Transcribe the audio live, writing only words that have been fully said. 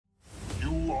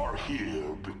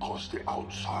here because the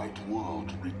outside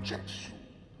world rejects you.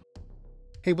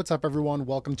 Hey, what's up everyone?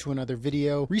 Welcome to another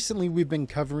video. Recently we've been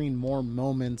covering more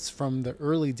moments from the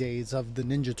early days of the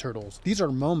Ninja Turtles. These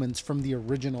are moments from the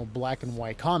original black and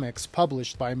white comics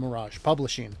published by Mirage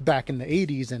Publishing back in the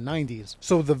 80s and 90s.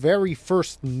 So the very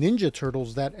first Ninja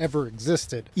Turtles that ever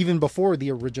existed, even before the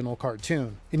original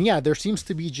cartoon. And yeah, there seems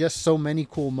to be just so many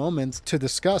cool moments to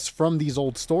discuss from these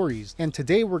old stories. And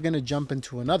today we're going to jump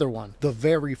into another one. The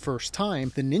very first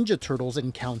time the Ninja Turtles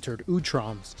encountered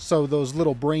Utroms. So those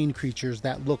little brain creatures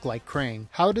that look like Krang.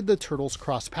 How did the Turtles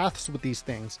cross paths with these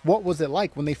things? What was it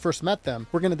like when they first met them?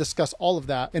 We're going to discuss all of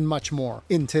that and much more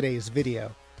in today's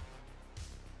video.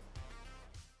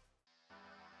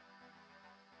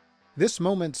 This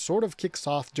moment sort of kicks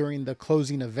off during the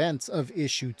closing events of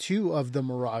issue 2 of the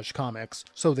Mirage comics,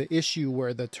 so the issue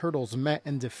where the Turtles met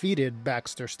and defeated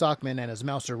Baxter Stockman and his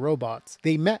Mouser robots.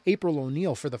 They met April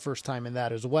O'Neil for the first time in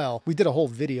that as well. We did a whole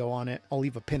video on it. I'll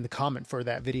leave a pinned comment for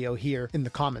that video here in the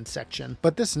comments section.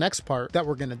 But this next part that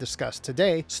we're going to discuss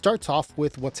today starts off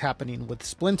with what's happening with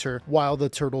Splinter while the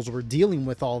Turtles were dealing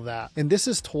with all that. And this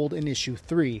is told in issue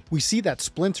 3. We see that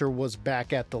Splinter was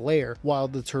back at the lair while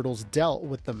the Turtles dealt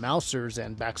with the Mousers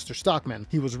and Baxter Stockman.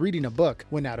 He was reading a book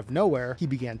when out of nowhere he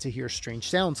began to hear strange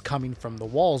sounds coming from the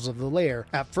walls of the lair.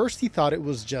 At first he thought it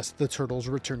was just the Turtles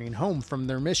returning home from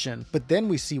their mission, but then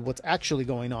we see what's actually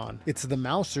going on. It's the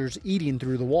Mousers eating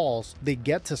through the walls. They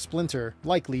get to Splinter,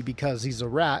 likely because he's a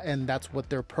rat and that's what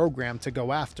they're programmed to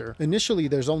go after. Initially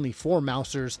there's only 4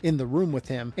 Mousers in the room with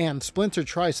him and Splinter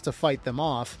tries to fight them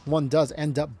off. One does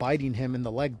end up biting him in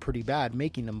the leg pretty bad,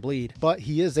 making him bleed, but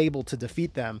he is able to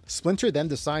defeat them. Splinter then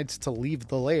decides to leave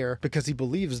the lair because he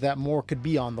believes that more could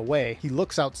be on the way. He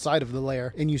looks outside of the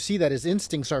lair and you see that his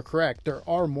instincts are correct. There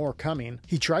are more coming.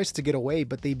 He tries to get away,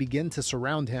 but they begin to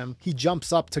surround him. He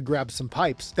jumps up to grab some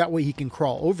pipes. That way he can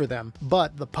crawl over them,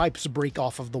 but the pipes break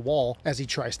off of the wall as he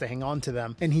tries to hang on to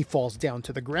them and he falls down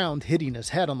to the ground, hitting his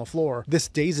head on the floor. This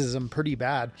dazes him pretty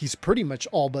bad. He's pretty much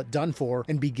all but done for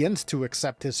and begins to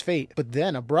accept his fate. But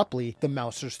then abruptly the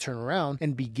Mousers turn around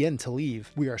and begin to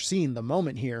leave. We are seeing the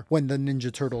moment here when the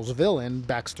Ninja Turtles villain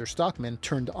Baxter Stockman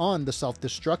turned on the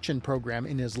self-destruction program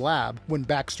in his lab. When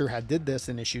Baxter had did this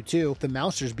in issue 2, the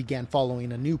Mousers began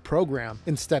following a new program.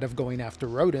 Instead of going after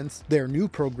rodents, their new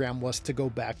program was to go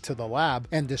back to the lab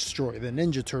and destroy the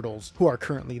Ninja Turtles, who are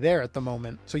currently there at the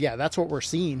moment. So yeah, that's what we're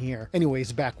seeing here.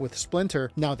 Anyways, back with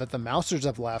Splinter, now that the Mousers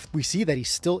have left, we see that he's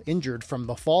still injured from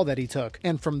the fall that he took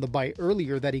and from the bite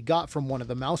earlier that he got from one of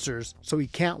the Mousers, so he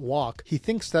can't walk. He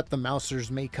thinks that the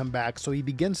Mousers may come back, so he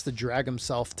begins to drag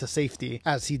himself to safety.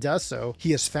 As he does so,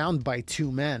 he is found by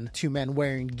two men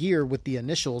wearing gear with the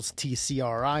initials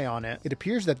TCRI on it. It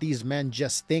appears that these men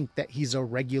just think that he's a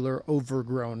regular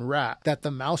overgrown rat, that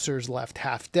the Mousers left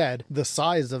half dead. The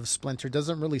size of Splinter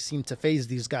doesn't really seem to faze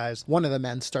these guys. One of the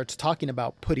men starts talking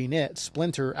about putting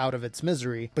Splinter, out of its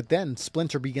misery, but then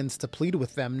Splinter begins to plead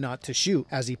with them not to shoot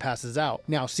as he passes out.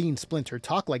 Now, seeing Splinter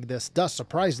talk like this does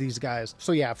surprise these guys.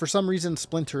 So yeah, for some reason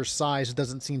Splinter's size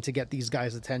doesn't seem to get these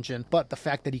guys' attention, but the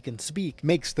fact that he can speak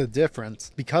makes the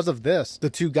difference. Because of this, the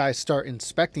two guys start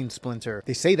inspecting Splinter.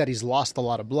 They say that he's lost a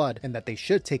lot of blood and that they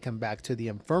should take him back to the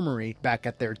infirmary back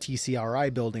at their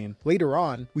TCRI building. Later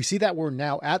on, we see that we're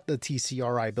now at the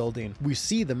TCRI building. We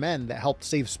see the men that helped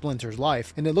save Splinter's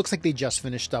life and it looks like they just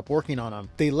finished up working on him.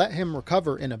 They let him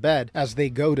recover in a bed as they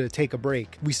go to take a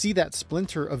break. We see that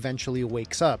Splinter eventually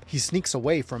wakes up. He sneaks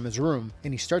away from his room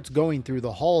and he starts going through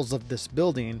the halls of this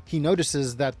building. He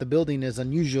notices that the building is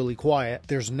unusually quiet.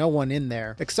 There's no one in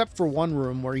there except for one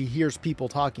room where he hears people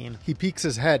talking. He peeks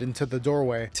his head into the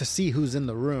doorway to see who's in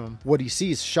the room. What he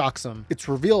sees shocks him. It's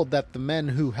revealed that the men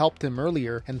who helped him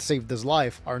earlier and saved his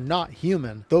life are not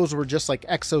human. Those were just like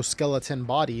exoskeleton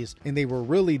bodies and they were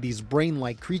really these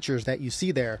brain-like creatures that you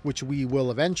see there, which we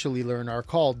will eventually learn are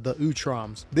called the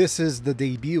Utroms. This is the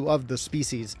debut of the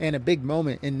species and a big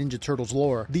moment in Ninja Turtles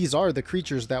lore. These are the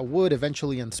creatures that would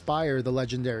eventually inspire the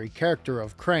legendary character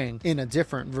of Krang in a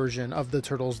different version of the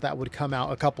Turtles that would come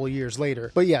out a couple years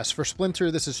later. But yes, for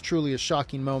Splinter, this is truly a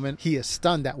shocking moment. He is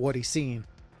stunned at what he's seen.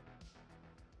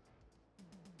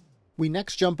 We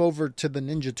next jump over to the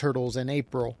Ninja Turtles in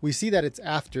April. We see that it's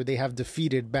after they have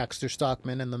defeated Baxter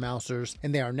Stockman and the Mousers,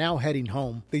 and they are now heading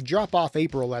home. They drop off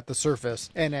April at the surface,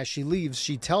 and as she leaves,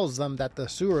 she tells them that the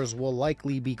sewers will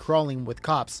likely be crawling with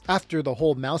cops after the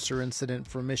whole Mouser incident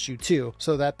from issue 2,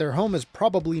 so that their home is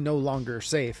probably no longer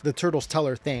safe. The Turtles tell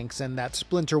her thanks and that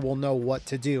Splinter will know what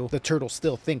to do. The Turtles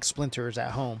still think Splinter is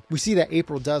at home. We see that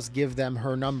April does give them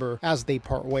her number as they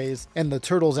part ways, and the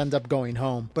Turtles end up going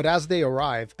home. But as they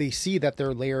arrive, they see see that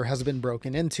their lair has been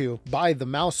broken into by the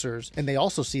Mousers, and they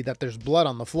also see that there's blood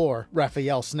on the floor.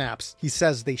 Raphael snaps. He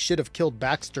says they should have killed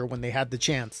Baxter when they had the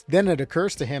chance. Then it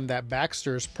occurs to him that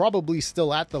Baxter's probably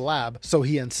still at the lab, so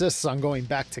he insists on going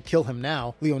back to kill him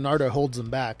now. Leonardo holds him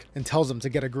back and tells him to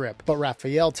get a grip, but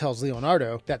Raphael tells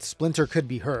Leonardo that Splinter could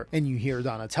be hurt, and you hear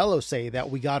Donatello say that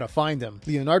we gotta find him.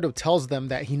 Leonardo tells them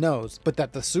that he knows, but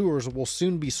that the sewers will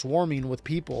soon be swarming with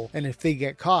people, and if they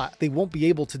get caught, they won't be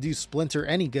able to do Splinter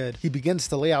any good. He begins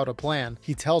to lay out a plan.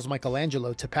 He tells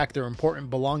Michelangelo to pack their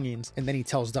important belongings, and then he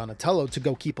tells Donatello to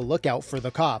go keep a lookout for the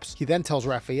cops. He then tells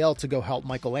Raphael to go help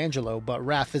Michelangelo, but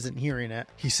Raph isn't hearing it.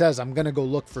 He says, I'm gonna go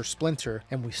look for Splinter,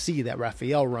 and we see that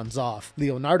Raphael runs off.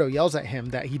 Leonardo yells at him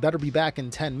that he better be back in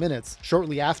 10 minutes.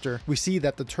 Shortly after, we see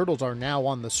that the turtles are now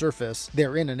on the surface.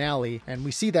 They're in an alley, and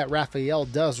we see that Raphael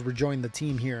does rejoin the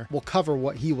team here. We'll cover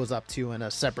what he was up to in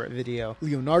a separate video.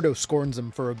 Leonardo scorns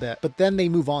him for a bit, but then they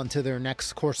move on to their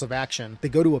next course of action. They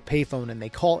go to a payphone and they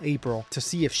call April to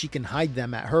see if she can hide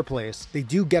them at her place. They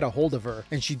do get a hold of her,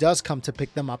 and she does come to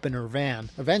pick them up in her van.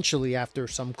 Eventually, after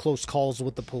some close calls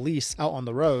with the police out on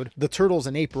the road, the turtles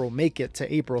and April make it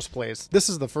to April's place. This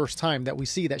is the first time that we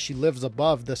see that she lives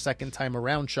above the second time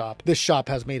around shop. This shop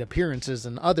has made appearances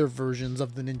in other versions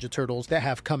of the Ninja Turtles that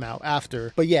have come out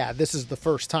after, but yeah, this is the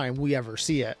first time we ever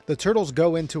see it. The turtles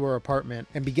go into her apartment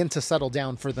and begin to settle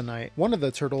down for the night. One of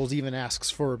the turtles even asks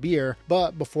for a beer,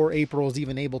 but before April is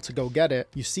even able to go get it,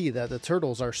 you see that the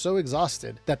turtles are so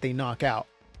exhausted that they knock out.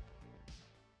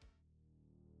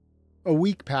 A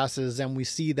week passes and we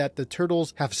see that the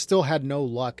turtles have still had no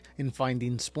luck in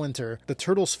finding Splinter. The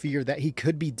turtles fear that he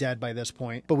could be dead by this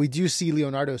point, but we do see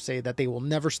Leonardo say that they will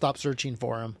never stop searching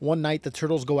for him. One night, the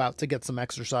turtles go out to get some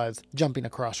exercise. Jumping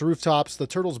across rooftops, the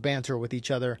turtles banter with each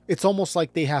other. It's almost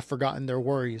like they have forgotten their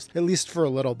worries, at least for a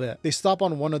little bit. They stop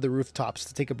on one of the rooftops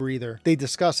to take a breather. They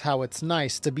discuss how it's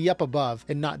nice to be up above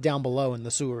and not down below in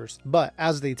the sewers. But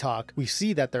as they talk, we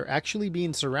see that they're actually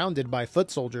being surrounded by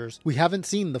foot soldiers. We haven't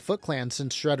seen the Foot Clan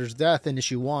since Shredder's death in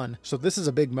issue 1, so this is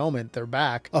a big moment. They're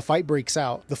back. A fight breaks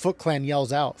out. The Foot Clan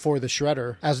yells out for the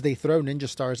Shredder as they throw ninja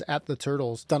stars at the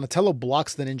turtles. Donatello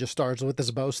blocks the ninja stars with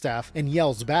his bow staff and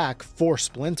yells back for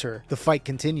Splinter. The fight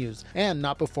continues, and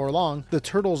not before long, the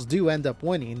turtles do end up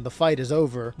winning. The fight is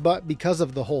over, but because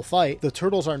of the whole fight, the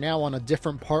turtles are now on a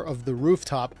different part of the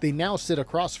rooftop. They now sit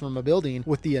across from a building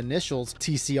with the initials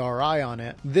TCRI on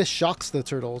it. This shocks the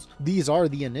turtles. These are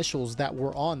the initials that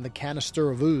were on the canister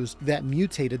of ooze that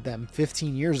mutated them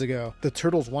 15 years ago. The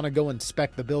turtles want to go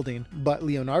inspect the building, but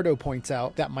Leonardo points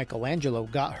out that Michelangelo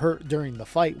got hurt during the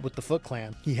fight with the Foot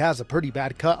Clan. He has a pretty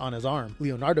bad cut on his arm.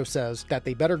 Leonardo says that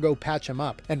they better go patch him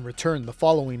up and return the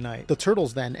following night. The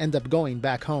turtles then end up going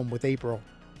back home with April.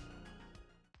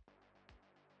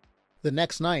 The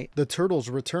next night, the turtles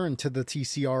return to the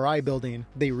TCRI building.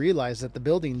 They realize that the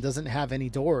building doesn't have any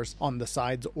doors on the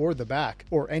sides or the back,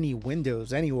 or any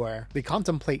windows anywhere. They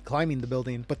contemplate climbing the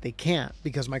building, but they can't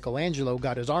because Michelangelo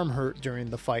got his arm hurt during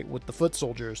the fight with the foot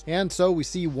soldiers. And so we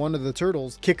see one of the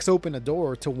turtles kicks open a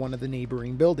door to one of the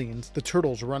neighboring buildings. The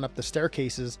turtles run up the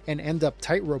staircases and end up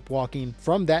tightrope walking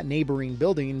from that neighboring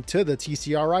building to the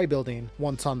TCRI building.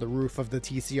 Once on the roof of the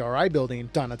TCRI building,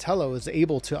 Donatello is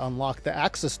able to unlock the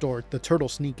access door. The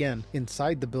turtles sneak in.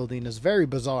 Inside the building is very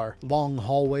bizarre. Long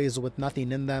hallways with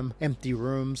nothing in them, empty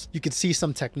rooms. You can see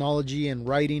some technology and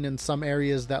writing in some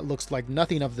areas that looks like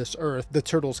nothing of this earth. The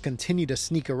turtles continue to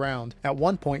sneak around. At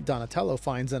one point, Donatello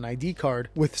finds an ID card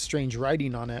with strange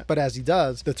writing on it, but as he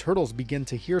does, the turtles begin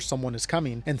to hear someone is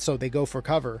coming, and so they go for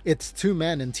cover. It's two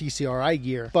men in TCRI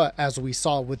gear, but as we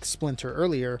saw with Splinter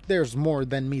earlier, there's more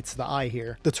than meets the eye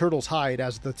here. The turtles hide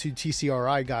as the two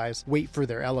TCRI guys wait for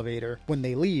their elevator. When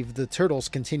they leave, the turtles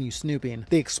continue snooping.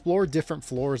 They explore different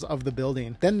floors of the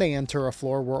building. Then they enter a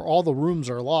floor where all the rooms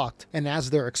are locked, and as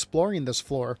they're exploring this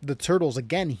floor, the turtles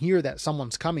again hear that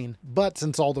someone's coming, but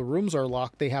since all the rooms are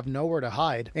locked, they have nowhere to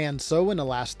hide. And so in a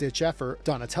last-ditch effort,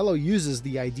 Donatello uses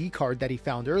the ID card that he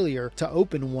found earlier to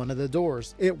open one of the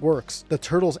doors. It works. The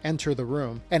turtles enter the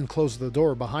room and close the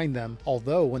door behind them,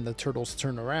 although when the turtles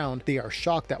turn around, they are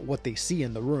shocked at what they see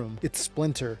in the room. It's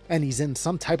Splinter, and he's in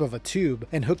some type of a tube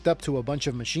and hooked up to a bunch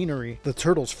of machinery. The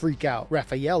turtles freak out.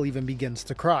 Raphael even begins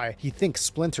to cry. He thinks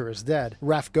Splinter is dead.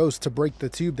 Raph goes to break the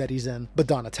tube that he's in, but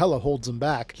Donatello holds him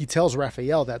back. He tells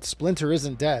Raphael that Splinter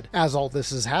isn't dead. As all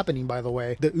this is happening, by the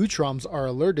way, the Utroms are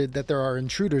alerted that there are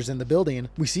intruders in the building.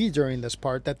 We see during this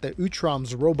part that the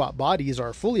Utroms' robot bodies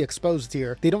are fully exposed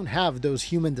here. They don't have those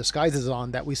human disguises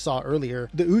on that we saw earlier.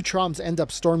 The Utroms end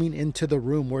up storming into the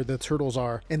room where the turtles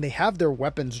are, and they have their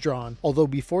weapons drawn. Although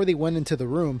before they went into the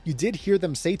room, you did hear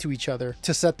them say to each other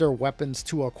to set their weapons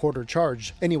to a quarter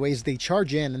charge. Anyways, they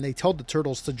charge in and they tell the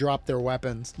turtles to drop their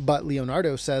weapons, but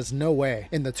Leonardo says no way,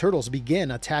 and the turtles begin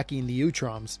attacking the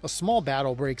Utroms. A small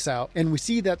battle breaks out, and we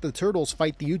see that the turtles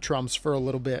fight the Utroms for a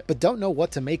little bit, but don't know what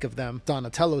to make of them.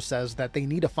 Donatello says that they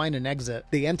need to find an exit.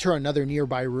 They enter another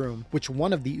nearby room, which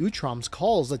one of the Utroms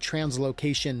calls a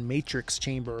translocation matrix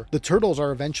chamber. The turtles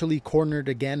are eventually cornered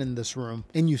again in this room,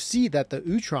 and you see that the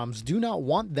Utroms do not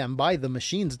want them by the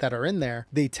machines that are in there.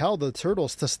 They tell the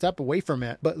turtles to step away from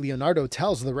it, but Leonardo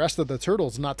tells the rest of the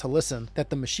turtles not to listen, that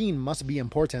the machine must be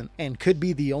important and could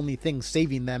be the only thing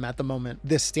saving them at the moment.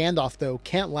 This standoff though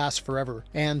can't last forever,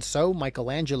 and so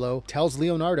Michelangelo tells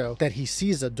Leonardo that he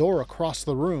sees a door across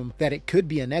the room, that it could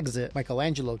be an exit.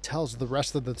 Michelangelo tells the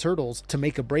rest of the turtles to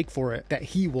make a break for it, that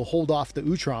he will hold off the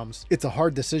Utroms. It's a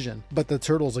hard decision, but the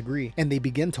turtles agree, and they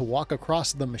begin to walk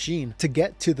across the machine to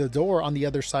get to the door on the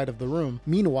other side of the room.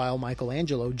 Meanwhile,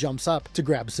 Michelangelo jumps up to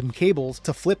grab some cables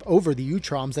to flip over the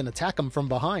Utroms and attack them from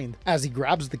behind. As he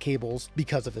grabs the cables,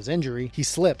 because of his injury, he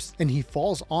slips and he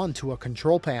falls onto a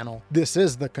control panel. This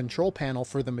is the control panel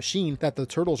for the machine that the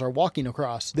turtles are walking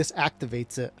across. This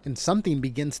activates it, and something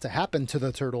begins to happen to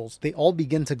the turtles. They all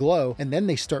begin to glow, and then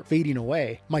they start fading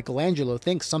away. Michelangelo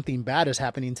thinks something bad is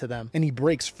happening to them, and he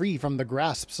breaks free from the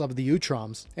grasps of the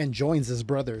Utroms and joins his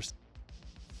brothers.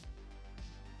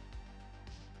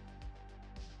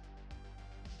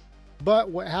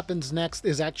 But what happens next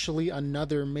is actually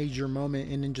another major moment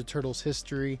in Ninja Turtles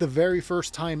history. The very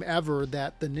first time ever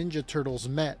that the Ninja Turtles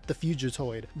met the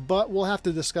Fugitoid. But we'll have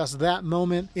to discuss that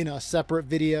moment in a separate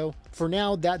video. For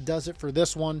now, that does it for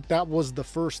this one. That was the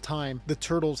first time the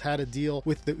Turtles had to deal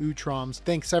with the Utroms.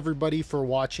 Thanks everybody for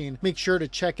watching. Make sure to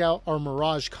check out our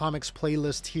Mirage Comics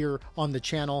playlist here on the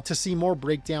channel to see more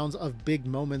breakdowns of big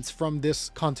moments from this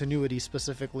continuity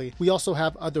specifically. We also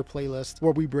have other playlists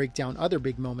where we break down other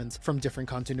big moments from different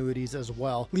continuities as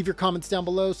well. Leave your comments down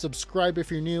below, subscribe if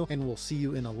you're new, and we'll see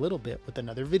you in a little bit with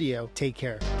another video. Take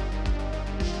care.